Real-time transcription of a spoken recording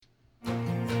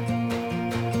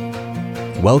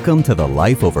Welcome to the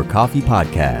Life Over Coffee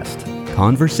podcast,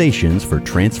 conversations for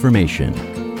transformation.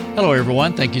 Hello,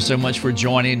 everyone. Thank you so much for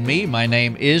joining me. My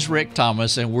name is Rick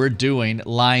Thomas, and we're doing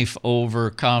Life Over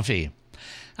Coffee.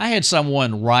 I had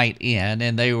someone write in,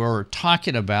 and they were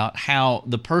talking about how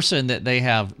the person that they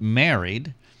have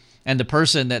married and the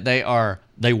person that they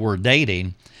were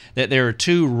dating, that they are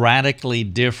two radically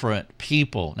different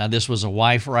people. Now, this was a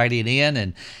wife writing in,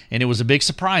 and it was a big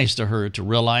surprise to her to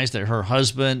realize that her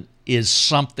husband is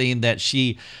something that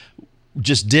she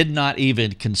just did not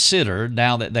even consider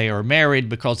now that they are married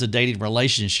because the dating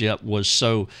relationship was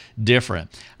so different.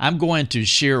 I'm going to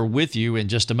share with you in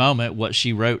just a moment what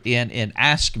she wrote in and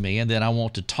asked me, and then I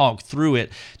want to talk through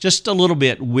it just a little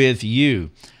bit with you.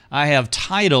 I have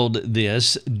titled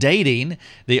this, Dating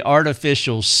the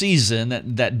Artificial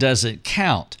Season That Doesn't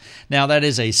Count. Now, that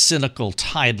is a cynical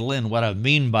title, and what I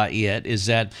mean by it is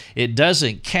that it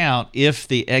doesn't count if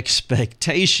the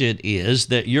expectation is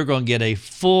that you're going to get a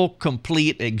full,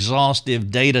 complete,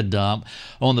 exhaustive data dump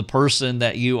on the person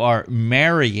that you are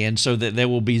marrying so that there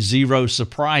will be zero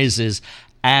surprises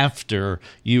after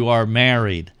you are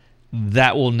married.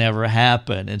 That will never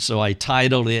happen. And so I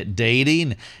titled it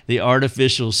Dating the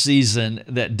Artificial Season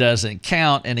That Doesn't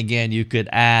Count. And again, you could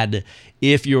add,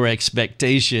 if your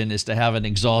expectation is to have an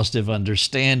exhaustive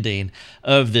understanding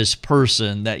of this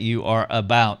person that you are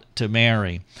about to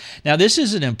marry. Now, this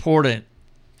is an important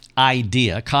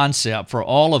concept for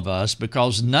all of us,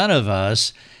 because none of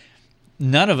us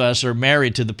are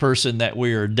married to the person that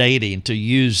we are dating, to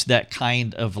use that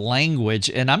kind of language.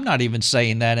 And I'm not even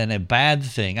saying that in a bad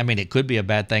thing. I mean, it could be a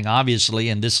bad thing, obviously,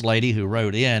 and this lady who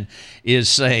wrote in is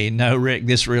saying, no, Rick,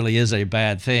 this really is a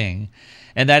bad thing.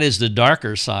 And that is the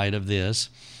darker side of this.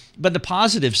 But the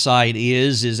positive side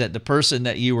is that the person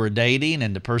that you were dating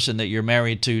and the person that you're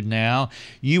married to now,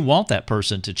 you want that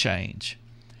person to change.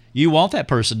 You want that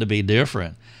person to be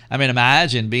different. I mean,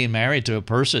 imagine being married to a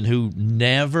person who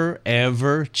never,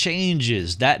 ever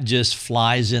changes. That just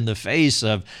flies in the face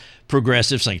of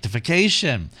progressive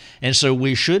sanctification. And so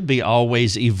we should be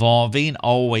always evolving,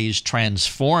 always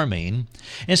transforming.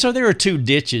 And so there are two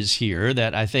ditches here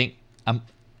that I think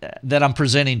I'm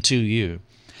presenting to you.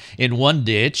 In one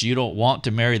ditch, you don't want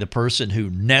to marry the person who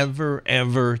never,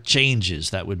 ever changes.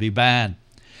 That would be bad.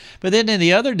 But then in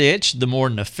the other ditch, the more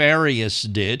nefarious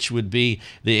ditch, would be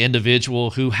the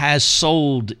individual who has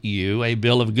sold you a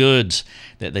bill of goods,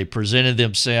 that they presented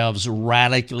themselves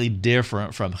radically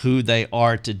different from who they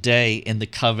are today in the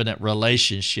covenant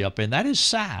relationship. And that is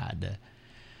sad.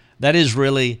 That is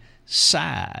really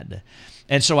sad.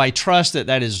 And so I trust that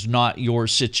that is not your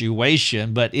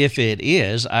situation. But if it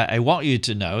is, I want you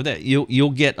to know that you'll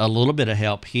get a little bit of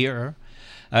help here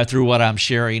through what I'm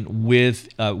sharing with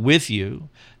you.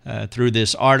 Through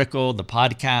this article, the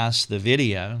podcast, the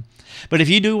video. But if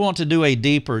you do want to do a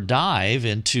deeper dive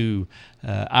into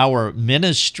our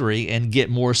ministry and get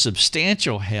more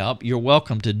substantial help, you're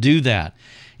welcome to do that.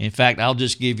 In fact, I'll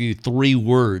just give you 3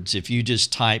 words. If you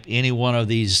just type any one of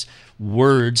these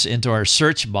words into our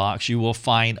search box, you will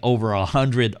find over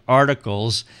 100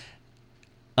 articles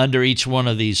under each one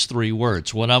of these 3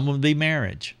 words. One of them would be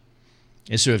marriage.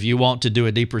 And so if you want to do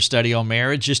a deeper study on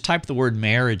marriage, just type the word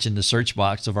marriage in the search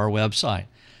box of our website,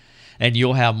 and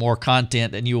you'll have more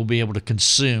content than you will be able to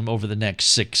consume over the next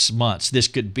 6 months. This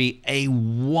could be a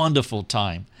wonderful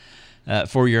time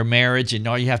for your marriage, and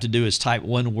all you have to do is type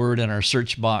one word in our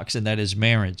search box, and that is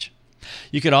marriage.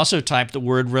 You could also type the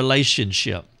word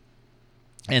relationship,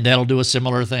 and that'll do a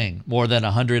similar thing, more than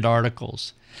 100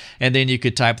 articles. And then you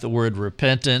could type the word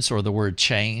repentance or the word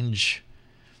change,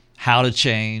 how to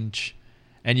change,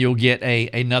 and you'll get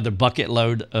another bucket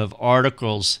load of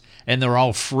articles, and they're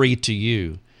all free to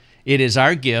you. It is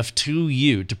our gift to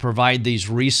you to provide these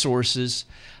resources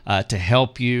to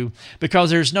help you, because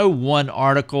there's no one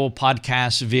article,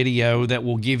 podcast, video that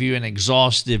will give you an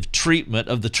exhaustive treatment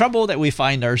of the trouble that we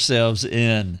find ourselves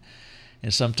in.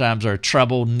 And sometimes our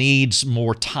trouble needs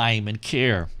more time and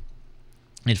care.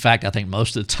 In fact, I think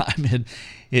most of the time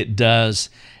it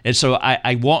does. And so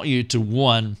I want you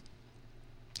to,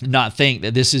 not think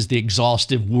that this is the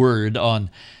exhaustive word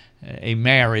on a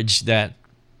marriage that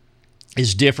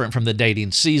is different from the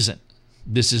dating season.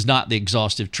 This is not the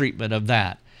exhaustive treatment of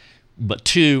that. But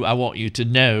 2, I want you to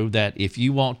know that if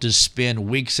you want to spend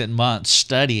weeks and months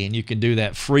studying, you can do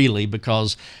that freely,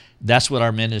 because that's what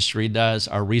our ministry does.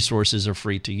 Our resources are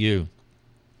free to you.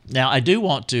 Now, I do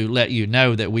want to let you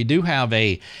know that we do have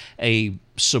a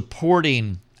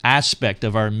supporting aspect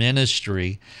of our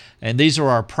ministry, and these are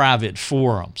our private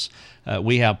forums.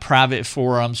 We have private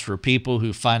forums for people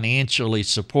who financially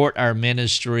support our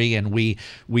ministry, and we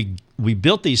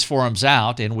built these forums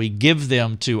out, and we give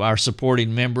them to our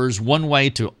supporting members. One way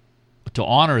to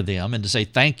honor them and to say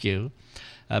thank you.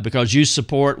 Because you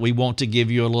support, we want to give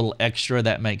you a little extra.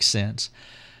 That makes sense.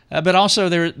 But also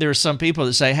there are some people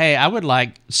that say, hey, I would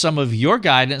like some of your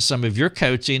guidance, some of your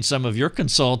coaching, some of your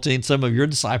consulting, some of your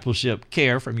discipleship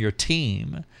care from your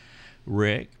team,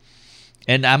 Rick.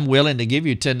 And I'm willing to give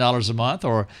you $10 a month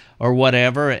or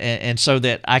whatever, and so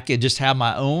that I can just have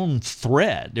my own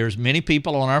thread. There's many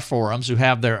people on our forums who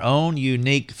have their own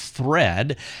unique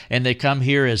thread, and they come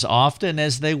here as often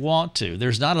as they want to.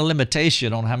 There's not a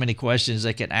limitation on how many questions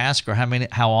they can ask or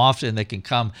how often they can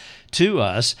come to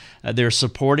us. They're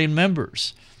supporting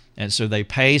members. And so they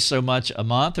pay so much a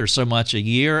month or so much a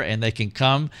year, and they can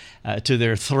come to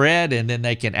their thread, and then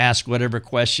they can ask whatever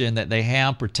question that they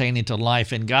have pertaining to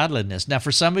life and godliness. Now,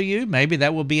 for some of you, maybe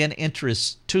that will be an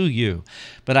interest to you,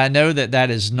 but I know that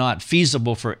that is not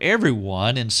feasible for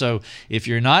everyone. And so if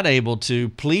you're not able to,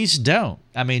 please don't.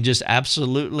 I mean, just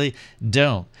absolutely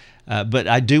don't. But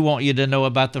I do want you to know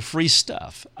about the free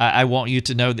stuff. I want you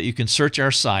to know that you can search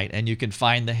our site and you can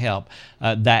find the help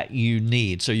that you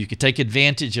need. So you can take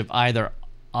advantage of either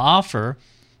offer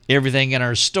everything in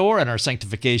our store and our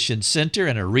Sanctification Center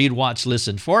in a read, watch,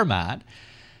 listen format.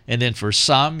 And then for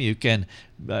some, you can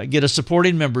get a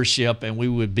supporting membership, and we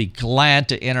would be glad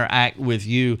to interact with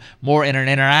you more in an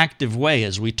interactive way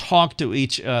as we talk to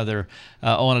each other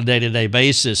on a day-to-day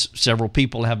basis. Several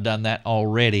people have done that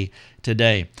already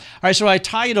today. All right, so I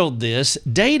titled this,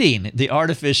 Dating the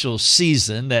Artificial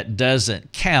Season That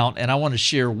Doesn't Count, and I want to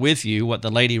share with you what the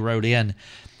lady wrote in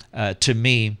to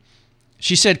me.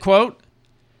 She said, quote,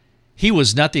 "He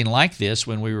was nothing like this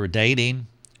when we were dating.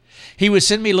 He would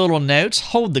send me little notes,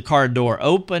 hold the car door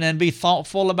open, and be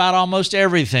thoughtful about almost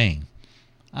everything.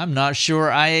 I'm not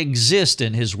sure I exist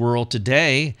in his world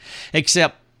today,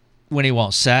 except when he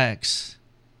wants sex.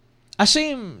 I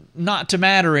seem not to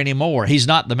matter anymore. He's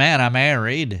not the man I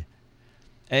married."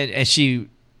 And she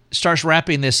starts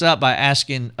wrapping this up by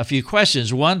asking a few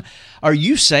questions. One, are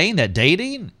you saying that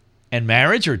dating and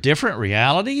marriage are different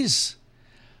realities?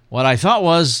 What I thought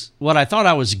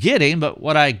I was getting, but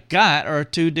what I got are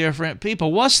two different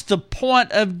people. What's the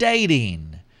point of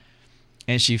dating?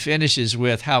 And she finishes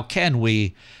with, how can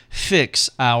we fix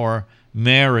our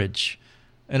marriage?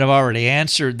 And I've already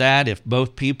answered that. If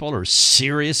both people are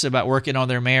serious about working on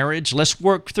their marriage, let's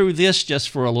work through this just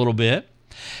for a little bit,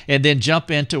 and then jump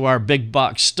into our big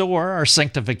box store, our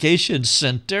Sanctification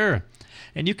Center.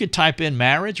 And you could type in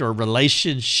marriage or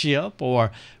relationship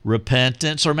or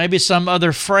repentance or maybe some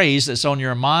other phrase that's on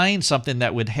your mind, something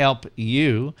that would help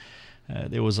you.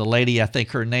 There was a lady, I think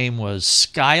her name was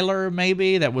Skylar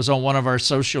maybe, that was on one of our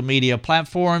social media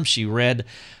platforms. She read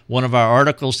one of our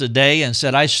articles today and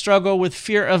said, I struggle with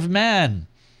fear of men.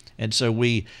 And so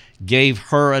we gave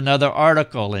her another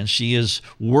article, and she is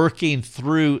working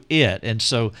through it. And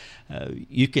so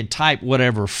you can type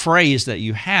whatever phrase that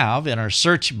you have in our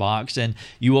search box, and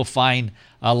you will find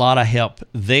a lot of help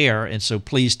there. And so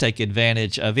please take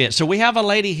advantage of it. So we have a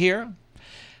lady here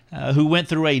who went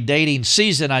through a dating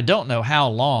season, I don't know how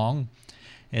long,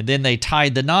 and then they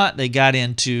tied the knot, they got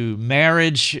into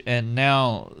marriage, and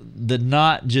now the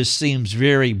knot just seems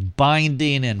very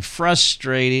binding and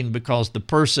frustrating because the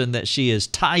person that she is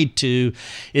tied to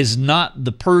is not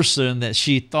the person that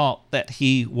she thought that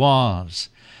he was.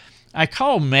 I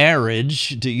call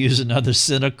marriage, to use another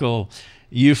cynical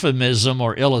euphemism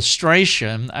or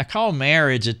illustration, I call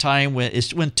marriage a time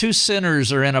when two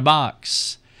sinners are in a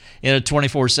box in a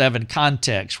 24/7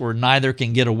 context where neither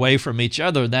can get away from each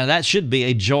other. Now, that should be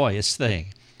a joyous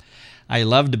thing. I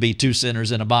love to be two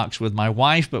sinners in a box with my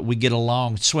wife, but we get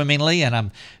along swimmingly, and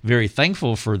I'm very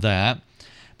thankful for that.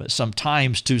 But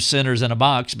sometimes two sinners in a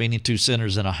box, meaning two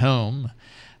sinners in a home,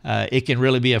 it can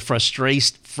really be a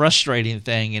frustrating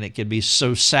thing, and it can be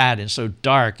so sad and so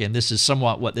dark. And this is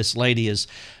somewhat what this lady is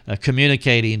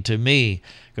communicating to me,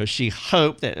 because she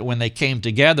hoped that when they came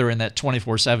together in that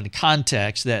 24/7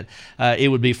 context that it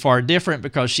would be far different,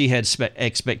 because she had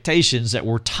expectations that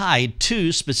were tied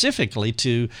specifically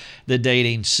to the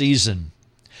dating season.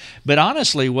 But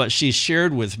honestly, what she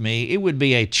shared with me, it would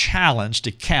be a challenge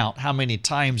to count how many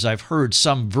times I've heard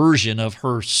some version of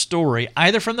her story,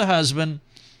 either from the husband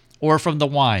or from the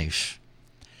wife.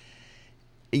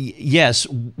 Yes,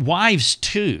 wives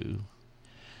too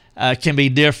can be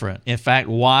different. In fact,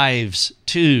 wives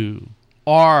too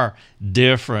are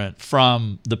different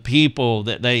from the people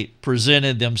that they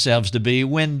presented themselves to be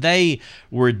when they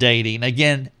were dating.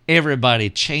 Again,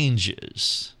 everybody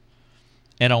changes.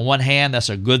 And on one hand, that's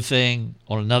a good thing.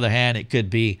 On another hand, it could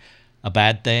be a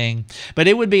bad thing, but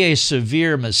it would be a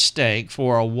severe mistake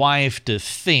for a wife to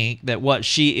think that what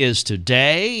she is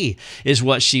today is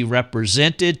what she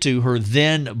represented to her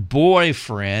then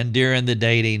boyfriend during the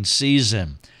dating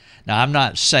season. Now, I'm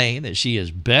not saying that she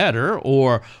is better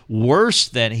or worse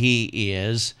than he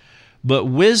is, but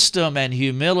wisdom and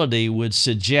humility would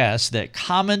suggest that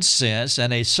common sense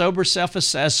and a sober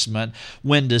self-assessment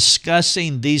when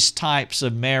discussing these types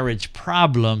of marriage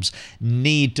problems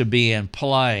need to be in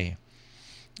play.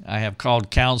 I have called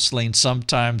counseling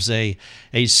sometimes a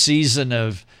season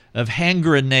of hand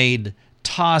grenade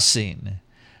tossing,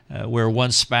 where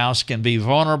one spouse can be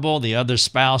vulnerable, the other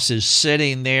spouse is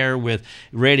sitting there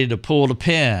ready to pull the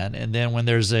pin, and then when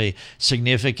there's a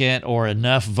significant or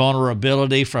enough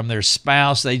vulnerability from their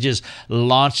spouse, they just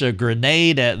launch a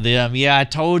grenade at them. Yeah, I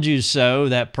told you so.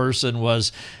 That person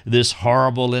was this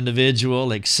horrible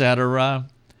individual, etc.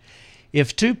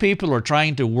 If two people are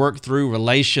trying to work through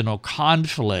relational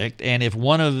conflict, and if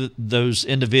one of those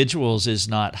individuals is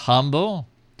not humble,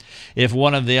 if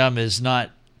one of them is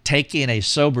not taking a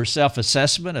sober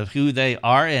self-assessment of who they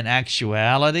are in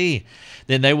actuality,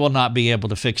 then they will not be able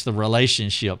to fix the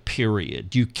relationship,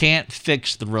 period. You can't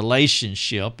fix the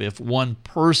relationship if one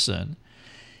person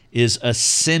is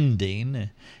ascending,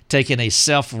 taking a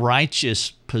self-righteous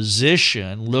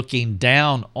position, looking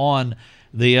down on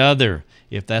the other.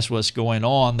 If that's what's going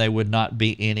on, they would not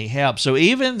be any help. So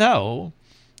even though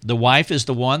the wife is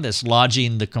the one that's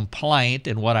lodging the complaint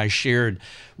in what I shared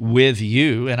with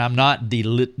you, and I'm not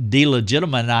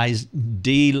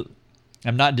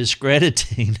I'm not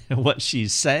discrediting what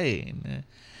she's saying,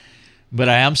 but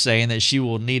I am saying that she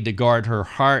will need to guard her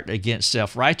heart against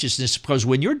self-righteousness, because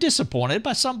when you're disappointed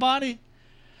by somebody,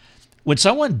 when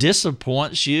someone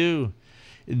disappoints you,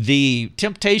 the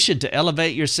temptation to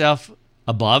elevate yourself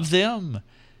above them,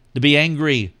 to be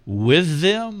angry with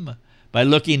them by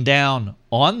looking down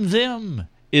on them,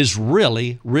 is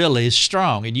really, really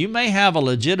strong. And you may have a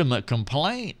legitimate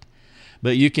complaint,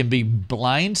 but you can be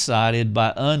blindsided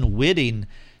by unwitting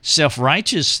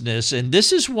self-righteousness. And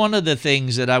this is one of the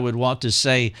things that I would want to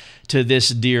say to this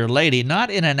dear lady, not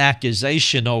in an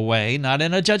accusational way, not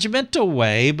in a judgmental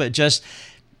way, but just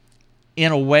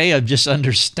in a way of just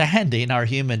understanding our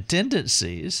human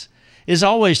tendencies, is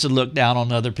always to look down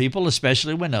on other people,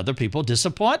 especially when other people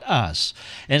disappoint us.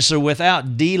 And so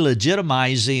without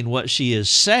delegitimizing what she is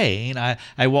saying, I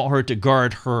want her to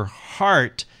guard her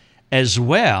heart as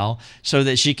well, so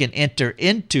that she can enter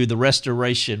into the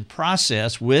restoration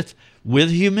process with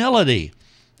humility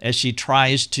as she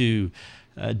tries to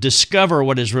discover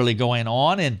what is really going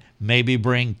on, and maybe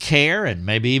bring care and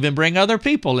maybe even bring other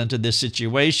people into this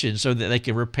situation so that they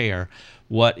can repair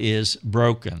what is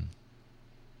broken.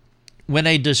 When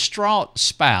a distraught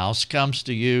spouse comes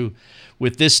to you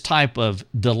with this type of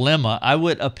dilemma, I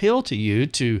would appeal to you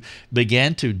to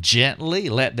begin to gently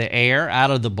let the air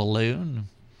out of the balloon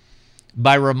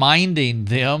by reminding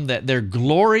them that their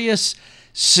glorious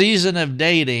season of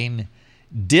dating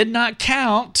did not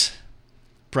count,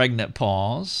 pregnant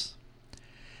pause,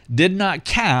 did not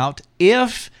count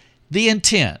if the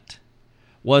intent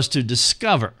was to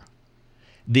discover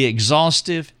the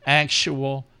exhaustive,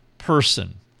 actual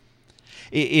person.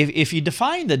 If you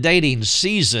define the dating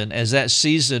season as that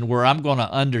season where I'm going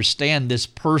to understand this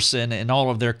person in all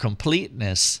of their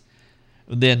completeness,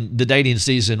 then the dating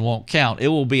season won't count. It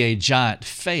will be a giant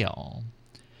fail,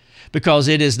 because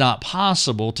it is not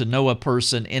possible to know a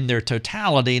person in their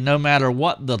totality, no matter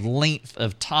what the length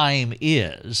of time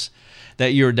is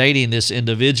that you're dating this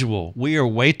individual. We are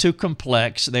way too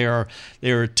complex. There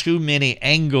are too many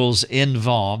angles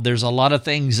involved. There's a lot of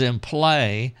things in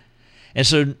play. And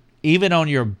so even on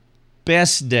your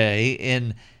best day,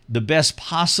 in the best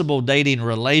possible dating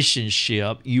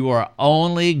relationship, you are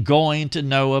only going to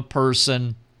know a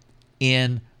person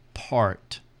in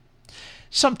part.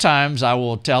 Sometimes I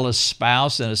will tell a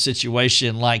spouse in a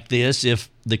situation like this,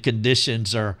 if the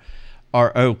conditions are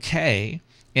okay,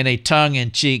 in a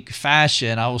tongue-in-cheek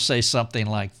fashion, I will say something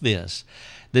like this: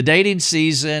 the dating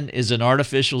season is an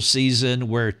artificial season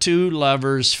where two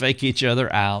lovers fake each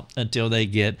other out until they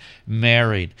get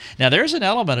married. Now, there's an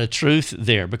element of truth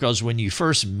there, because when you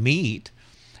first meet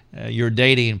your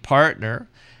dating partner,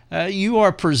 you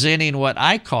are presenting what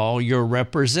I call your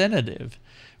representative.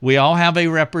 We all have a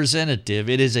representative.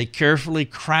 It is a carefully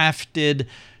crafted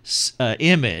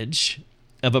image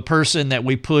of a person that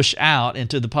we push out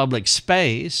into the public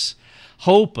space,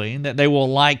 hoping that they will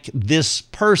like this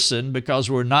person, because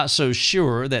we're not so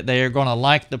sure that they are going to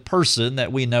like the person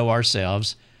that we know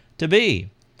ourselves to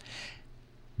be.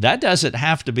 That doesn't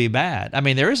have to be bad. I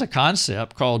mean, there is a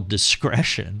concept called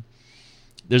discretion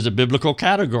There's a biblical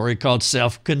category called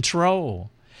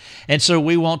self-control. And so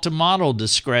we want to model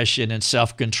discretion and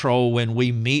self-control when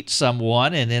we meet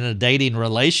someone and in a dating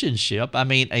relationship. I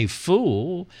mean, a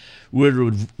fool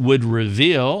would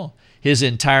reveal his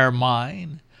entire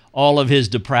mind, all of his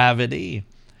depravity.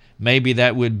 Maybe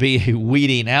that would be a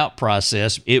weeding out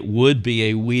process. It would be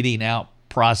a weeding out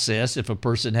process if a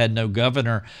person had no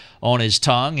governor on his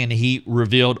tongue and he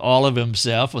revealed all of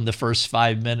himself in the first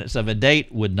 5 minutes of a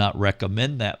date. Would not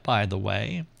recommend that, by the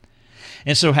way.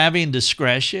 And so having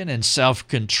discretion and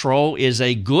self-control is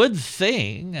a good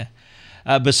thing,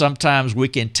 but sometimes we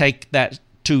can take that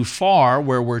too far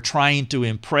where we're trying to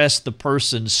impress the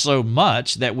person so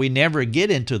much that we never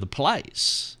get into the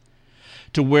place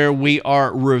to where we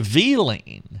are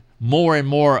revealing more and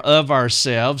more of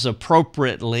ourselves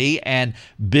appropriately and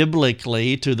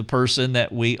biblically to the person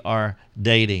that we are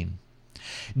dating.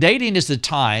 Dating is the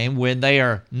time when they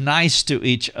are nice to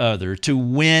each other, to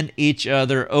win each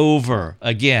other over.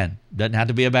 Again, doesn't have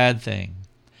to be a bad thing.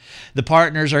 The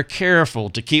partners are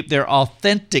careful to keep their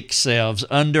authentic selves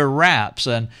under wraps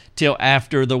until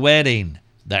after the wedding.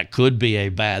 That could be a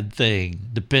bad thing,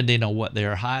 depending on what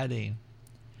they're hiding.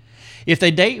 If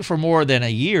they date for more than a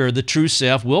year, the true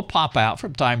self will pop out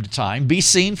from time to time, be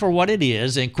seen for what it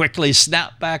is, and quickly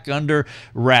snap back under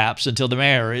wraps until the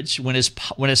marriage, when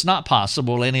it's not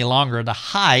possible any longer to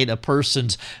hide a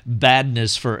person's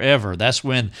badness forever. That's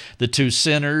when the two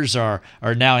sinners are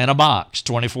now in a box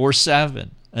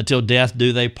 24/7 until death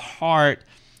do they part.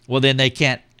 Well, then they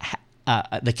can't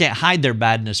hide their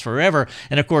badness forever.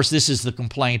 And of course, this is the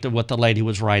complaint of what the lady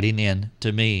was writing in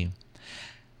to me.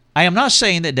 I am not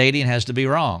saying that dating has to be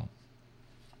wrong.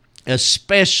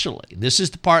 Especially, this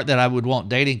is the part that I would want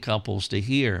dating couples to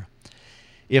hear.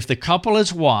 If the couple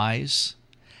is wise,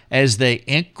 as they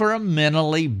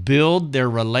incrementally build their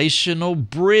relational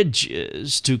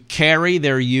bridges to carry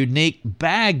their unique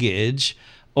baggage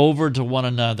over to one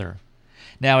another.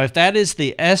 Now, if that is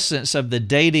the essence of the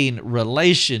dating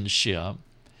relationship,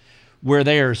 where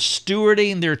they are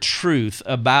stewarding their truth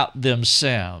about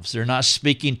themselves. They're not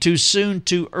speaking too soon,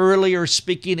 too early, or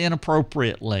speaking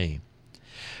inappropriately.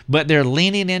 But they're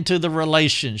leaning into the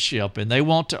relationship and they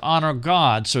want to honor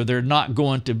God, so they're not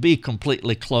going to be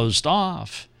completely closed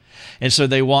off. And so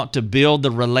they want to build the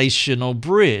relational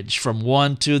bridge from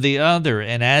one to the other.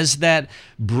 And as that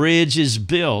bridge is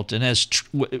built, and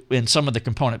and some of the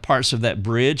component parts of that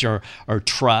bridge are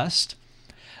trust,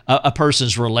 a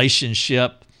person's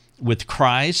relationship with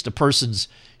Christ, a person's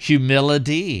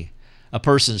humility, a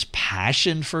person's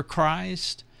passion for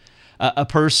Christ, a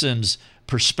person's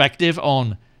perspective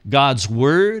on God's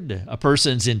Word, a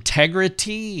person's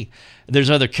integrity. There's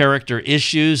other character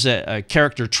issues,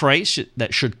 character traits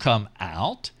that should come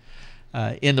out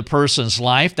in the person's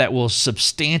life that will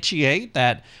substantiate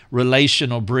that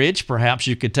relational bridge. Perhaps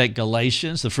you could take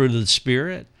Galatians, the fruit of the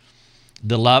Spirit,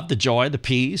 the love, the joy, the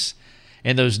peace,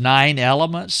 and those 9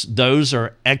 elements. Those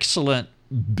are excellent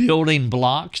building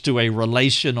blocks to a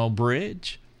relational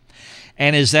bridge.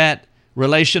 And as that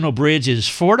relational bridge is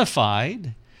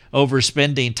fortified over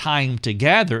spending time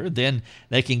together, then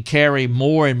they can carry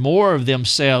more and more of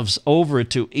themselves over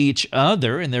to each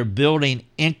other, and they're building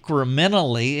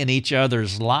incrementally in each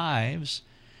other's lives,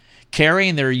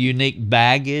 carrying their unique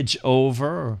baggage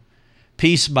over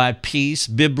piece by piece,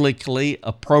 biblically,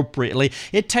 appropriately.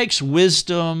 It takes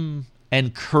wisdom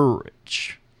and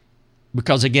courage,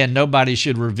 because again, nobody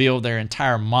should reveal their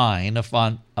entire mind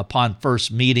upon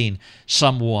first meeting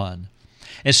someone.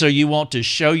 And so you want to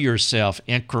show yourself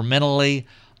incrementally,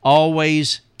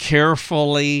 always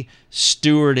carefully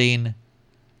stewarding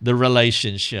the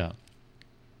relationship.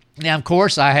 Now, of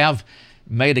course, I have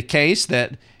made a case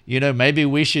that, maybe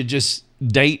we should just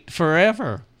date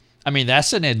forever. I mean,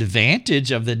 that's an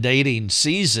advantage of the dating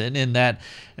season, in that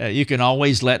you can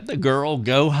always let the girl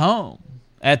go home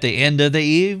at the end of the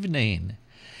evening.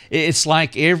 It's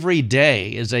like every day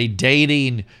is a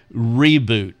dating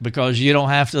reboot, because you don't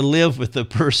have to live with the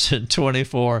person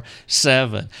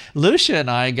 24/7. Lucia and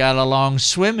I got along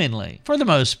swimmingly, for the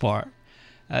most part,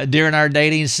 during our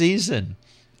dating season.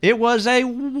 It was a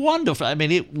wonderful,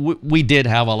 we did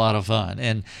have a lot of fun.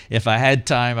 And if I had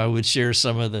time, I would share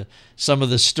some of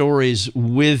the stories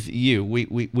with you.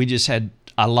 We just had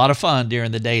a lot of fun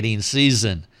during the dating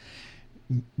season.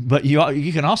 But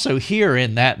you can also hear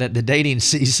in that the dating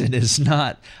season is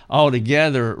not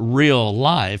altogether real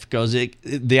life, because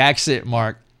the accent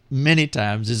mark many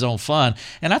times is on fun.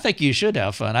 And I think you should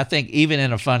have fun. I think even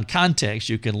in a fun context,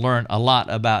 you can learn a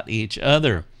lot about each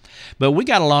other. But we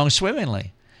got along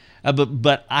swimmingly.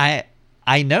 But I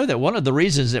know that one of the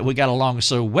reasons that we got along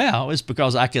so well is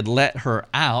because I could let her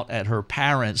out at her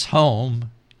parents'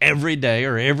 home every day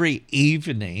or every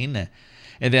evening.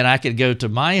 And then I could go to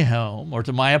my home or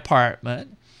to my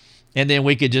apartment, and then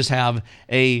we could just have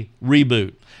a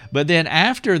reboot. But then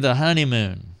after the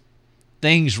honeymoon,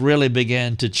 things really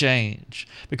began to change.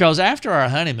 Because after our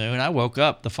honeymoon, I woke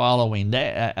up the following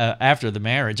day, after the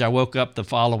marriage, I woke up the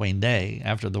following day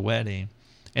after the wedding,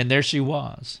 and there she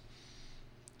was.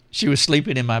 She was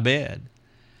sleeping in my bed.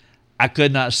 I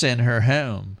could not send her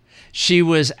home. She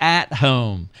was at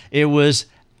home. It was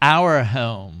our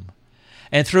home.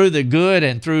 And through the good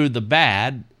and through the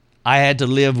bad, I had to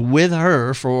live with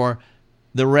her for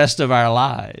the rest of our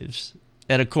lives.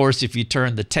 And of course, if you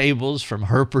turn the tables from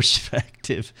her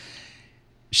perspective,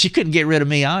 she couldn't get rid of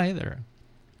me either.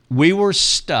 We were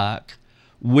stuck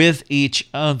with each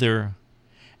other,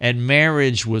 and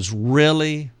marriage was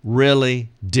really, really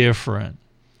different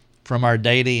from our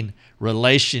dating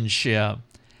relationship.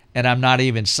 And I'm not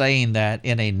even saying that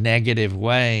in a negative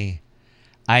way.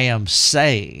 I am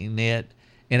saying it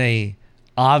in a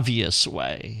obvious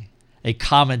way, a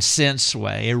common sense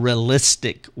way, a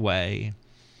realistic way.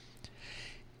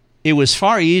 It was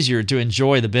far easier to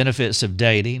enjoy the benefits of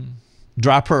dating,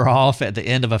 drop her off at the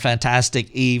end of a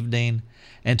fantastic evening,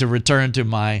 and to return to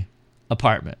my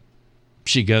apartment.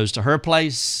 She goes to her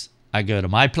place, I go to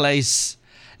my place,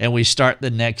 and we start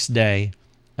the next day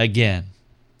again.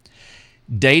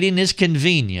 Dating is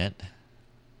convenient,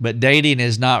 but dating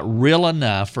is not real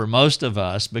enough for most of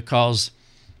us because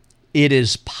it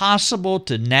is possible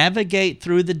to navigate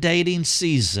through the dating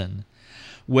season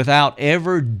without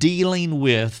ever dealing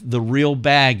with the real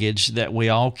baggage that we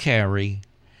all carry.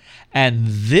 And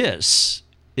this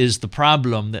is the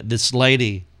problem that this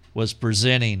lady was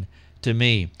presenting to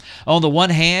me. On the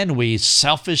one hand, we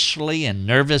selfishly and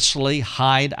nervously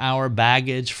hide our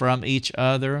baggage from each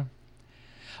other.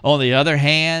 On the other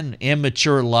hand,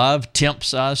 immature love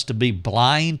tempts us to be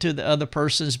blind to the other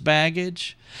person's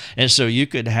baggage. And so you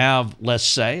could have, let's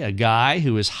say, a guy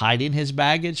who is hiding his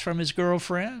baggage from his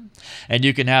girlfriend. And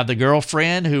you can have the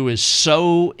girlfriend who is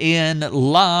so in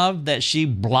love that she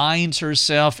blinds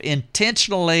herself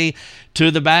intentionally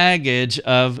to the baggage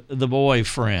of the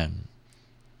boyfriend.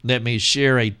 Let me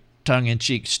share a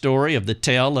tongue-in-cheek story of the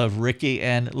tale of Ricky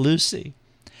and Lucy.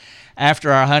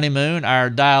 After our honeymoon, our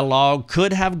dialogue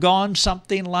could have gone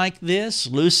something like this.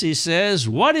 Lucy says,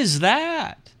 "What is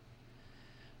that?"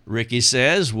 Ricky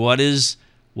says, What is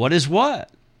what?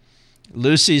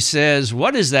 Lucy says,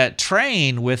 "What is that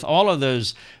train with all of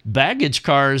those baggage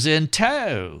cars in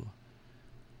tow?"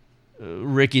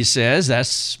 Ricky says,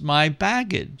 "That's my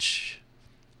baggage.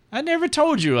 I never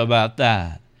told you about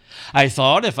that. I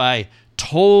thought if I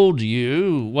told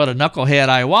you what a knucklehead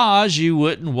I was, you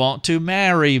wouldn't want to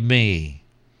marry me."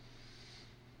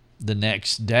 The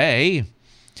next day,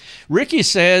 Ricky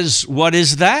says, "What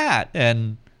is that?"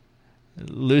 And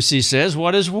Lucy says,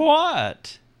 "What is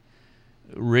what?"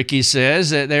 Ricky says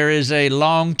that there is a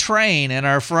long train in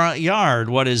our front yard.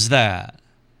 What is that?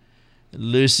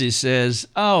 Lucy says,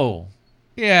 "Oh,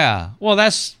 yeah, well,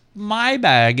 that's my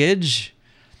baggage.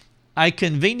 I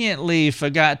conveniently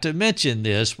forgot to mention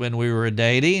this when we were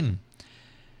dating.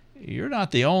 You're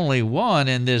not the only one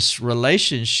in this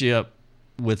relationship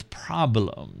with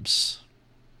problems."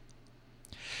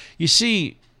 You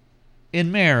see,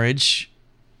 in marriage,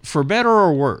 for better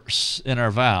or worse in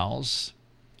our vows,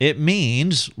 it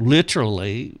means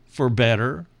literally for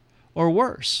better or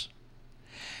worse.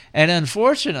 And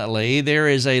unfortunately, there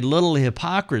is a little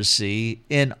hypocrisy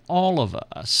in all of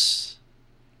us.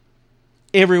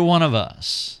 Every one of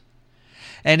us.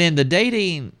 And in the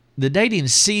dating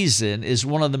season is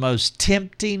one of the most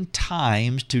tempting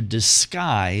times to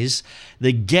disguise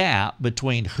the gap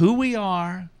between who we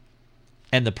are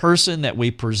and the person that we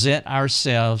present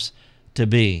ourselves to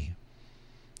be.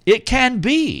 It can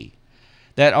be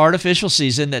that artificial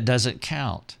season that doesn't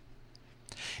count.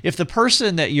 If the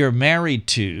person that you're married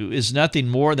to is nothing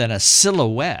more than a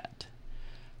silhouette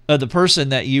of the person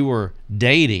that you were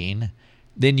dating,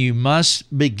 then you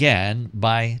must begin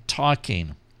by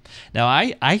talking. Now,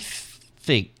 I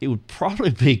think it would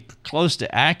probably be close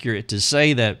to accurate to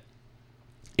say that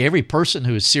every person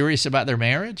who is serious about their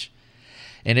marriage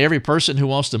and every person who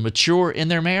wants to mature in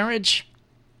their marriage,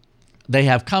 they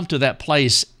have come to that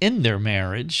place in their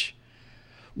marriage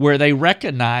where they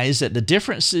recognize that the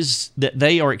differences that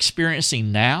they are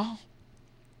experiencing now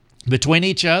between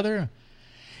each other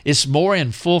is more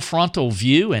in full frontal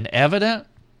view and evident.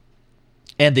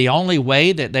 And the only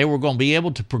way that they were going to be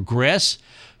able to progress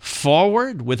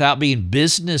forward without being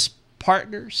business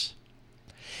partners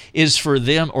is for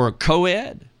them, or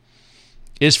co-ed,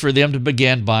 is for them to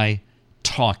begin by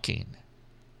talking.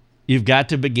 You've got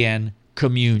to begin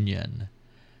communion.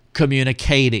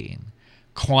 communicating,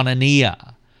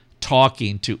 koinonia,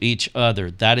 talking to each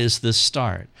other. That is the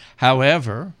start.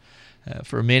 However,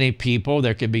 for many people,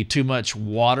 there can be too much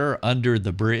water under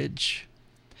the bridge.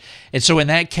 And so in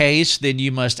that case, then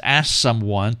you must ask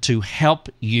someone to help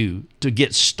you to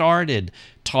get started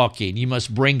talking. You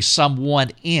must bring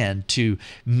someone in to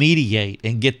mediate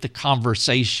and get the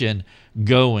conversation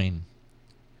going.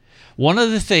 One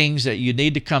of the things that you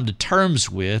need to come to terms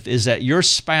with is that your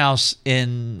spouse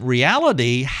in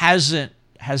reality has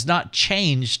not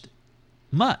changed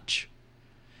much.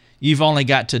 You've only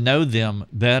got to know them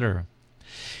better.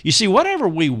 You see, whatever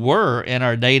we were in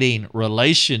our dating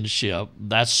relationship,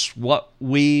 that's what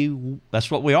we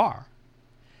are.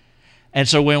 And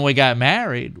so when we got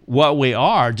married, what we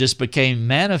are just became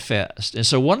manifest. And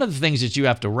so one of the things that you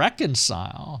have to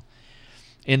reconcile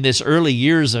in this early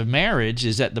years of marriage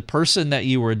is that the person that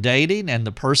you were dating and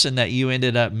the person that you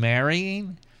ended up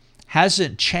marrying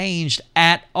hasn't changed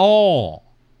at all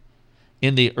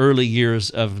in the early years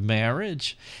of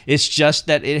marriage. It's just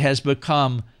that it has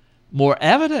become more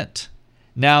evident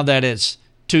now that it's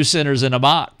two sinners in a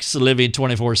box living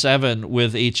 24/7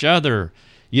 with each other.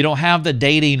 You don't have the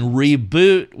dating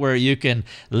reboot where you can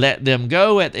let them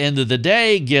go at the end of the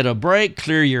day, get a break,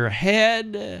 clear your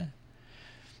head.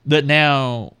 But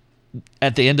now,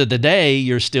 at the end of the day,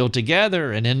 you're still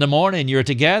together, and in the morning you're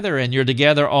together, and you're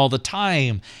together all the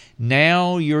time.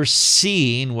 Now you're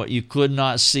seeing what you could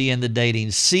not see in the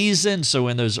dating season. So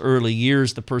in those early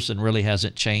years, the person really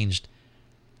hasn't changed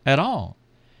at all.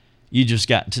 You just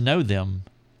got to know them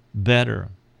better.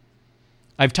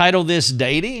 I've titled this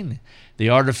Dating,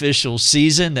 the Artificial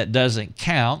Season That Doesn't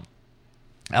Count.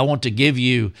 I want to give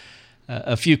you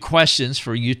a few questions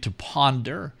for you to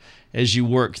ponder as you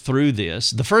work through this.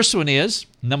 The first one is,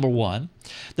 number one,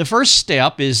 the first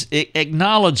step is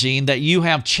acknowledging that you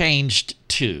have changed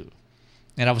too.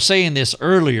 And I was saying this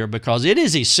earlier because it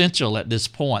is essential at this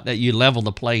point that you level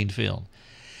the playing field.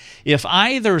 If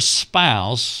either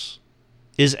spouse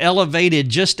is elevated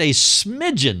just a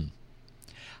smidgen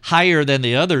higher than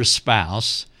the other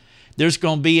spouse, there's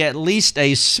going to be at least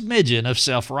a smidgen of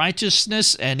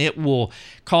self-righteousness, and it will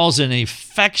cause an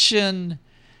infection,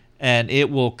 and it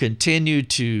will continue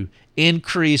to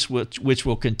increase, which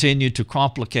will continue to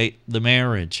complicate the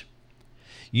marriage.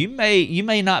 You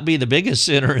may not be the biggest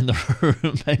sinner in the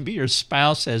room. Maybe your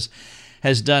spouse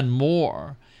has done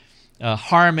more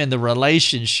harm in the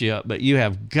relationship, but you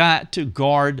have got to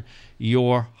guard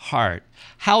your heart.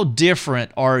 How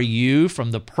different are you from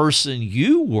the person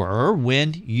you were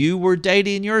when you were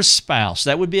dating your spouse?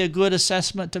 That would be a good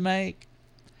assessment to make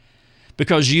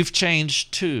because you've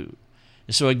changed too.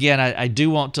 And so again, I do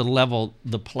want to level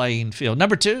the playing field.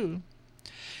 Number two,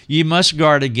 you must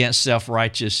guard against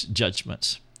self-righteous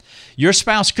judgments. Your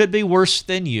spouse could be worse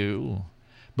than you,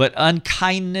 but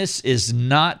unkindness is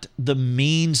not the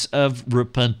means of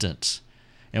repentance.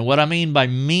 And what I mean by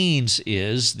means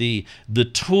is the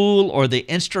tool or the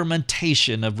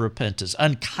instrumentation of repentance.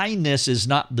 Unkindness is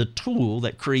not the tool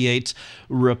that creates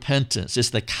repentance. It's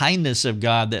the kindness of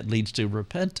God that leads to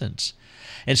repentance.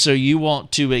 And so you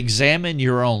want to examine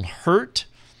your own hurt.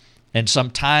 And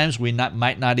sometimes we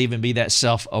might not even be that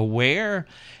self-aware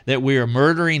that we are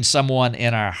murdering someone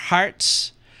in our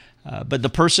hearts. But the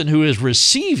person who is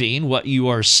receiving what you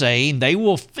are saying, they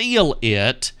will feel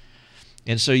it.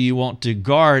 And so you want to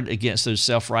guard against those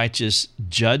self-righteous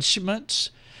judgments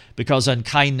because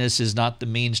unkindness is not the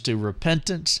means to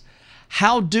repentance.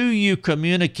 How do you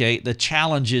communicate the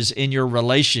challenges in your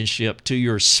relationship to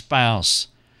your spouse?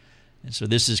 And so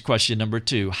this is question number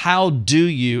two. How do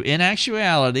you, in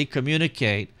actuality,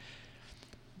 communicate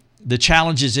the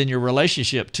challenges in your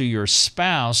relationship to your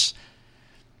spouse?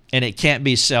 And it can't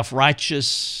be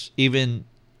self-righteous, even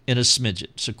in a smidgen.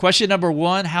 So question number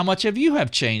one, how much of you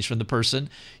have changed from the person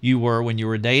you were when you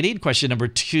were dating? Question number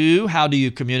two, how do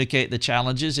you communicate the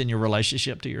challenges in your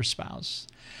relationship to your spouse?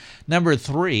 Number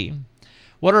three,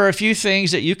 what are a few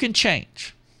things that you can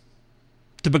change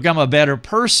to become a better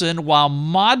person while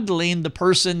modeling the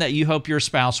person that you hope your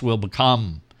spouse will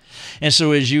become? And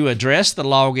so as you address the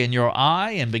log in your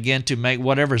eye and begin to make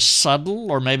whatever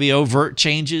subtle or maybe overt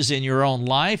changes in your own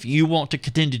life, you want to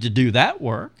continue to do that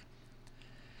work.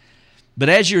 But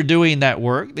as you're doing that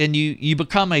work, then you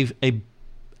become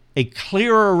a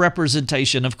clearer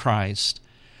representation of Christ,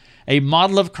 a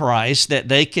model of Christ that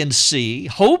they can see,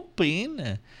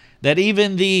 hoping that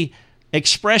even the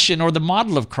expression or the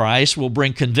model of Christ will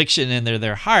bring conviction in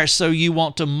their hearts. So you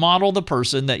want to model the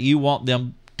person that you want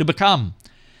them to become.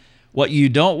 What you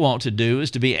don't want to do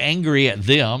is to be angry at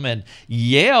them and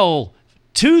yell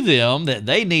to them that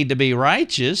they need to be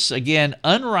righteous. Again,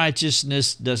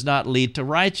 unrighteousness does not lead to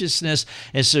righteousness,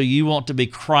 and so you want to be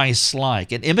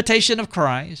Christ-like, an imitation of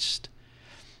Christ,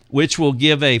 which will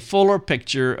give a fuller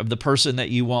picture of the person that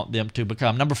you want them to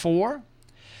become. Number 4,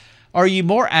 are you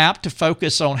more apt to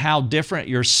focus on how different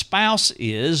your spouse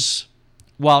is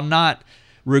while not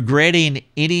regretting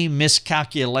any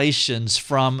miscalculations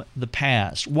from the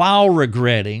past? While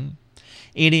regretting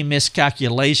any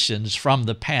miscalculations from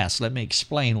the past. Let me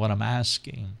explain what I'm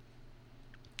asking.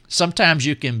 Sometimes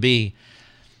you can be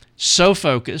so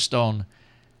focused on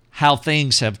how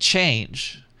things have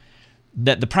changed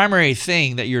that the primary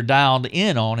thing that you're dialed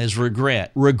in on is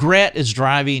regret. Regret is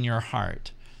driving your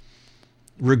heart.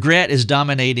 Regret is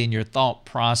dominating your thought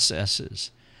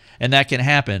processes. And that can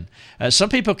happen. Some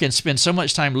people can spend so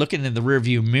much time looking in the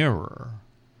rearview mirror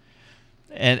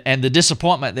and the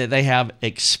disappointment that they have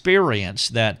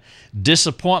experienced, that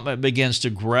disappointment begins to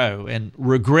grow and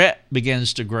regret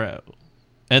begins to grow.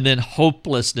 And then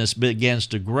hopelessness begins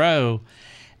to grow.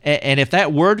 And if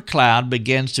that word cloud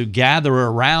begins to gather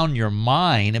around your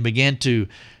mind and begin to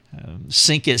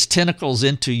sink its tentacles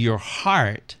into your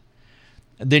heart,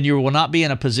 then you will not be in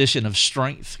a position of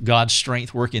strength, God's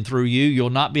strength working through you.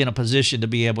 You'll not be in a position to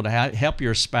be able to help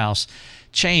your spouse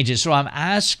change. And so I'm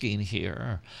asking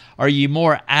here, are you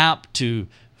more apt to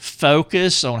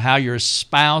focus on how your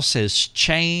spouse has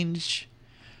changed,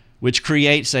 which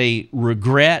creates a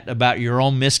regret about your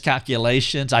own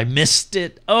miscalculations? I missed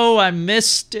it. Oh, I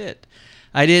missed it.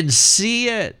 I didn't see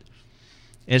it.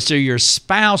 And so your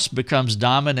spouse becomes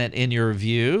dominant in your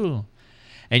view,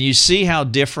 and you see how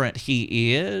different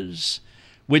he is,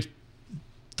 which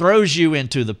throws you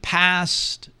into the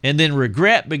past, and then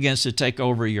regret begins to take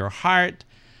over your heart.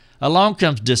 Along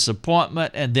comes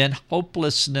disappointment and then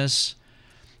hopelessness.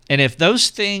 And if those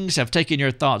things have taken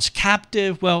your thoughts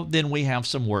captive, well, then we have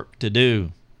some work to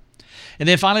do. And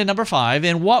then finally, number 5,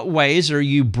 in what ways are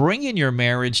you bringing your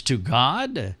marriage to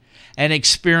God and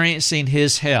experiencing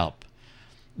His help?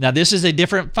 Now, this is a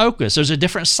different focus. There's a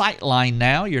different sight line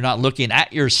now. You're not looking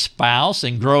at your spouse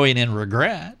and growing in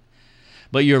regret,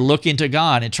 but you're looking to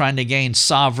God and trying to gain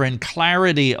sovereign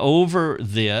clarity over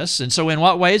this. And so in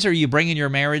what ways are you bringing your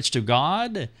marriage to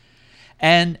God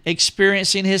and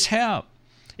experiencing His help?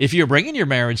 If you're bringing your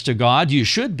marriage to God, you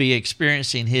should be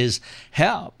experiencing His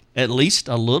help, at least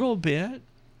a little bit.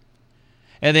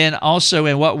 And then also,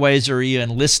 in what ways are you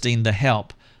enlisting the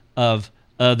help of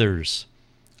others?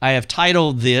 I have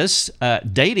titled this,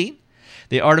 Dating,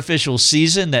 the Artificial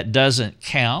Season That Doesn't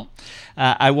Count.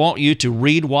 I want you to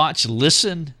read, watch,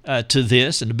 listen to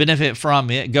this and benefit from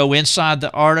it. Go inside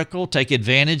the article, take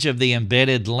advantage of the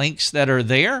embedded links that are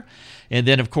there, and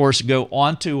then, of course, go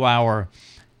into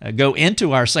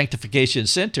our Sanctification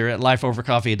Center at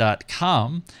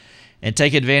lifeovercoffee.com and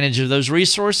take advantage of those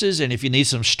resources. And if you need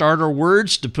some starter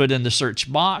words to put in the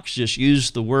search box, just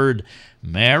use the word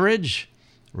marriage,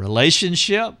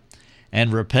 relationship,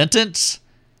 and repentance,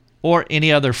 or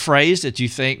any other phrase that you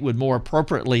think would more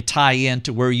appropriately tie in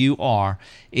to where you are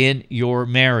in your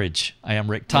marriage. I am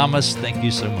Rick Thomas. Thank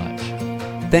you so much.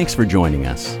 Thanks for joining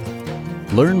us.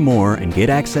 Learn more and get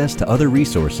access to other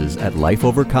resources at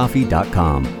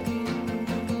lifeovercoffee.com.